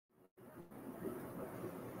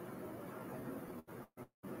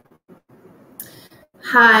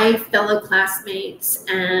Hi, fellow classmates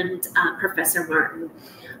and Professor Martin.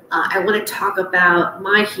 I want to talk about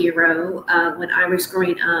my hero when I was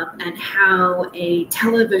growing up and how a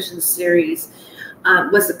television series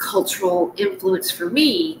was a cultural influence for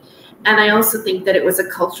me. And I also think that it was a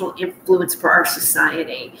cultural influence for our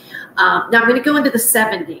society. Now I'm going to go into the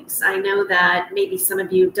 70s. I know that maybe some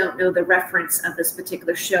of you don't know the reference of this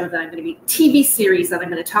particular show that I'm going to be, TV series that I'm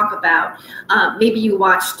going to talk about. Maybe you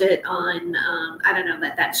watched it on, I don't know,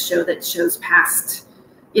 that show that shows past,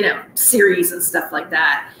 series and stuff like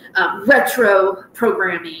that. Retro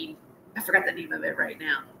programming. I forgot the name of it right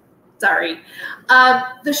now. Sorry.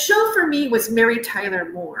 The show for me was Mary Tyler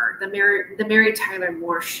Moore, the Mary Tyler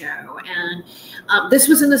Moore Show. And this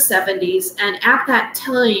was in the 70s. And at that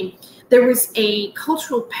time, there was a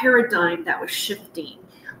cultural paradigm that was shifting.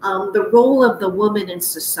 The role of the woman in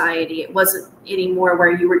society, it wasn't anymore where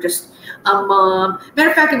you were just a mom. Matter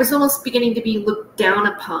of fact, it was almost beginning to be looked down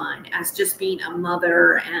upon as just being a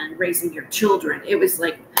mother and raising your children. It was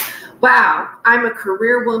like, wow, I'm a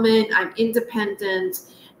career woman, I'm independent,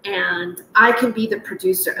 and I can be the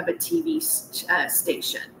producer of a TV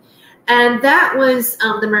station. And that was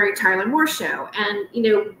the Mary Tyler Moore Show. And,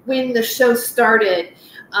 when the show started,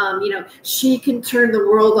 she can turn the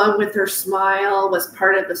world on with her smile was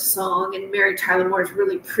part of the song. And Mary Tyler Moore is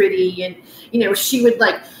really pretty. And, she would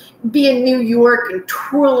be in New York and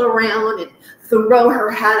twirl around and throw her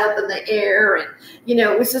hat up in the air. And,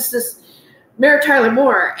 it was just this Mary Tyler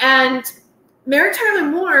Moore. And Mary Tyler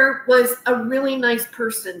Moore was a really nice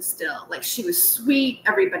person still. She was sweet.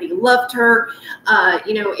 Everybody loved her.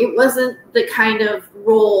 It wasn't the kind of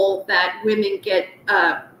role that women get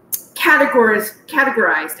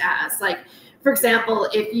categorized as. For example,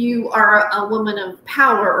 if you are a woman of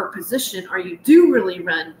power or position, or you do really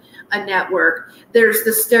run a network, there's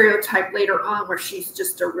the stereotype later on where she's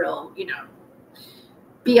just a real,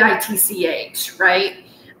 bitch, right?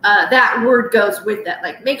 That word goes with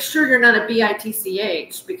that. Make sure you're not a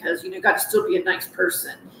bitch because, got to still be a nice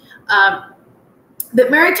person. But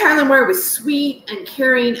Mary Tyler Moore was sweet and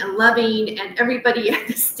caring and loving, and everybody at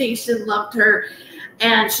the station loved her.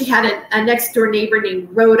 And she had a next door neighbor named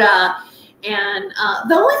Rhoda. And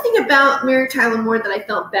the only thing about Mary Tyler Moore that I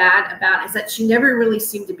felt bad about is that she never really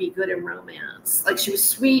seemed to be good in romance. She was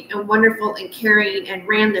sweet and wonderful and caring and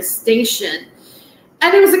ran this station.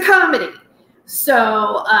 And it was a comedy.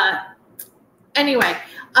 So anyway,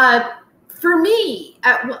 for me,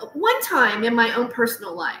 at one time in my own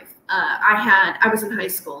personal life, I was in high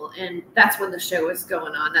school, and that's when the show was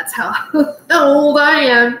going on. That's how old I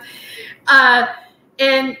am.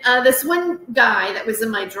 And this one guy that was in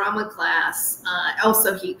my drama class,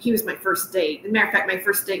 also he was my first date. As a matter of fact, my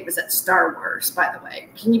first date was at Star Wars, by the way.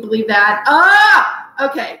 Can you believe that?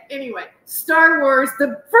 Okay. Anyway, Star Wars,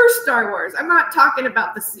 the first Star Wars. I'm not talking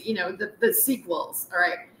about the sequels. All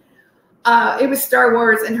right. It was Star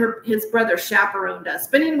Wars, and his brother chaperoned us.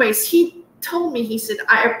 But anyways, he told me, he said,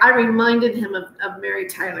 I reminded him of Mary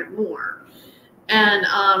Tyler Moore. And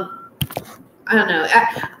I don't know.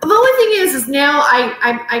 The only thing is now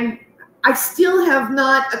I still have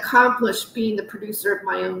not accomplished being the producer of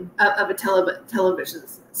my own of a television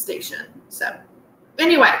station. So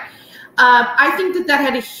anyway, I think that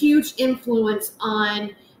had a huge influence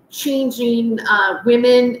on changing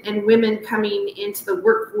women and women coming into the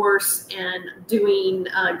workforce and doing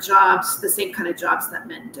jobs, the same kind of jobs that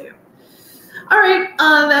men do. All right,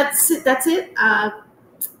 that's it.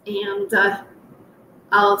 And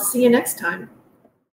I'll see you next time.